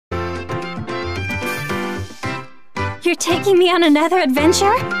You're taking me on another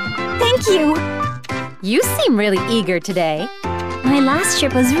adventure? Thank you! You seem really eager today. My last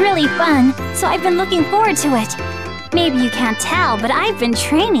trip was really fun, so I've been looking forward to it. Maybe you can't tell, but I've been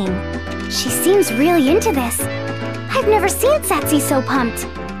training. She seems really into this. I've never seen Setzi so pumped.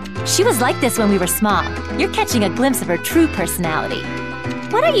 She was like this when we were small. You're catching a glimpse of her true personality.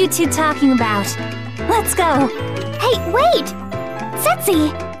 What are you two talking about? Let's go. Hey, wait! Setzi,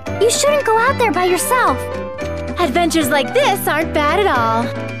 you shouldn't go out there by yourself. Adventures like this aren't bad at all.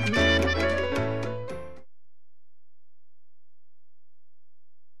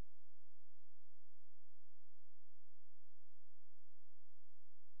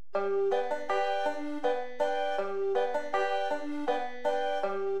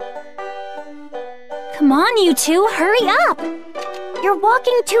 Come on, you two, hurry up! You're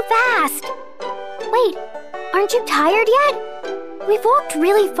walking too fast. Wait, aren't you tired yet? We've walked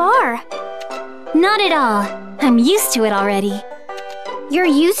really far. Not at all. I'm used to it already. You're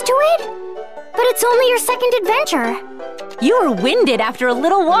used to it? But it's only your second adventure. You were winded after a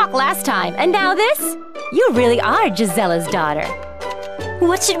little walk last time, and now this? You really are Gisella's daughter.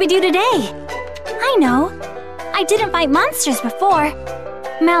 What should we do today? I know. I didn't fight monsters before.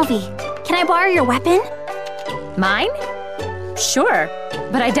 Melvy, can I borrow your weapon? Mine? Sure,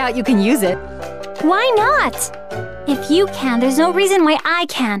 but I doubt you can use it. Why not? If you can, there's no reason why I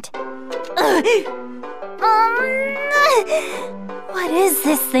can't. What is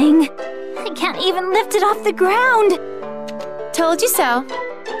this thing? I can't even lift it off the ground. Told you so.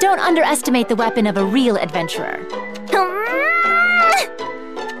 Don't underestimate the weapon of a real adventurer.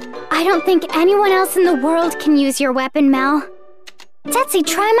 I don't think anyone else in the world can use your weapon, Mel. Setzi,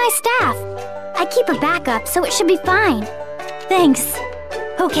 try my staff. I keep a backup, so it should be fine. Thanks.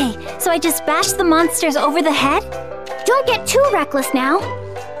 Okay, so I just bashed the monsters over the head? Don't get too reckless now.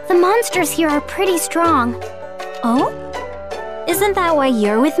 The monsters here are pretty strong. Oh? Isn't that why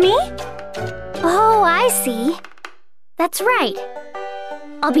you're with me? Oh, I see. That's right.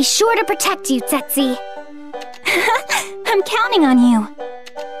 I'll be sure to protect you, Setzi. I'm counting on you.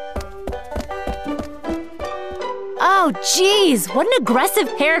 Oh, geez, what an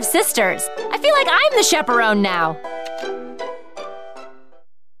aggressive pair of sisters. I feel like I'm the chaperone now.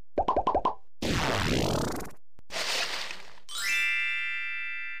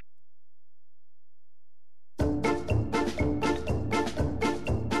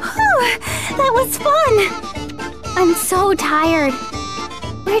 That was fun! I'm so tired.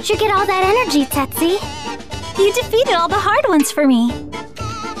 Where'd you get all that energy, Setzi? You defeated all the hard ones for me.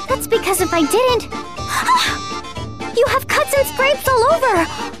 That's because if I didn't... You have cuts and scrapes all over!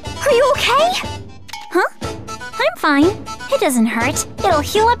 Are you okay? Huh? I'm fine. It doesn't hurt. It'll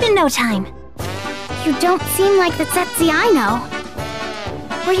heal up in no time. You don't seem like the Setzi I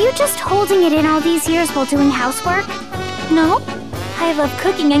know. Were you just holding it in all these years while doing housework? No. I love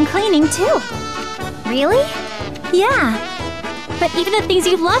cooking and cleaning too. Really? Yeah. But even the things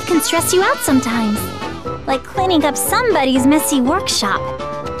you love can stress you out sometimes. Like cleaning up somebody's messy workshop.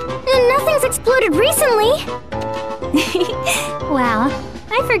 And nothing's exploded recently. Well,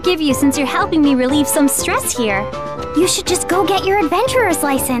 I forgive you since you're helping me relieve some stress here. You should just go get your adventurer's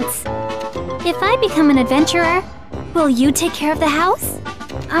license. If I become an adventurer, will you take care of the house?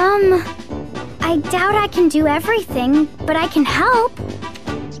 I doubt I can do everything, but I can help.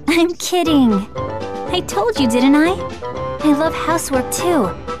 I'm kidding. I told you, didn't I? I love housework too.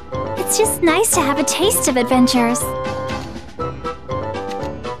 It's just nice to have a taste of adventures.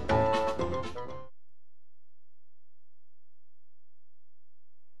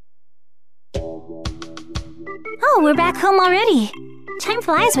 Oh, we're back home already. Time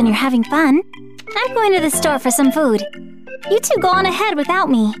flies when you're having fun. I'm going to the store for some food. You two go on ahead without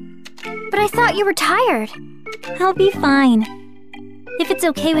me. But I thought you were tired. I'll be fine. If it's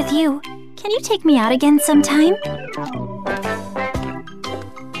okay with you, can you take me out again sometime?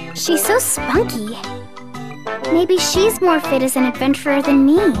 She's so spunky. Maybe she's more fit as an adventurer than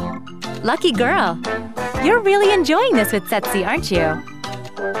me. Lucky girl. You're really enjoying this with Setzi, aren't you?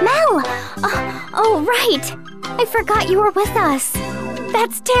 Mel! Oh, right. I forgot you were with us.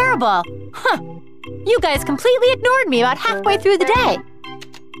 That's terrible. Huh. You guys completely ignored me about halfway through the day.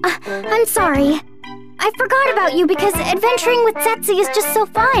 I'm sorry. I forgot about you because adventuring with Setzi is just so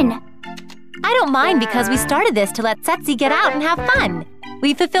fun. I don't mind because we started this to let Setzi get out and have fun.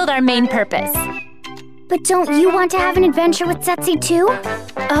 We fulfilled our main purpose. But don't you want to have an adventure with Setzi too?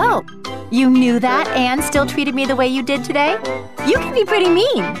 Oh, you knew that and still treated me the way you did today? You can be pretty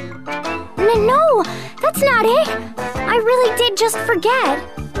mean. No, that's not it. I really did just forget.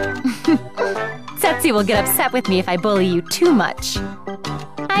 Setzi will get upset with me if I bully you too much.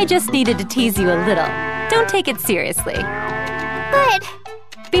 I just needed to tease you a little. Don't take it seriously. But...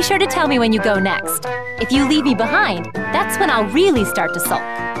 Be sure to tell me when you go next. If you leave me behind, that's when I'll really start to sulk.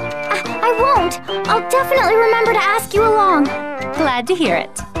 I won't. I'll definitely remember to ask you along. Glad to hear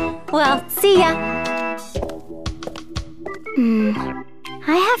it. Well, see ya.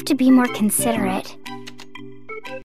 I have to be more considerate.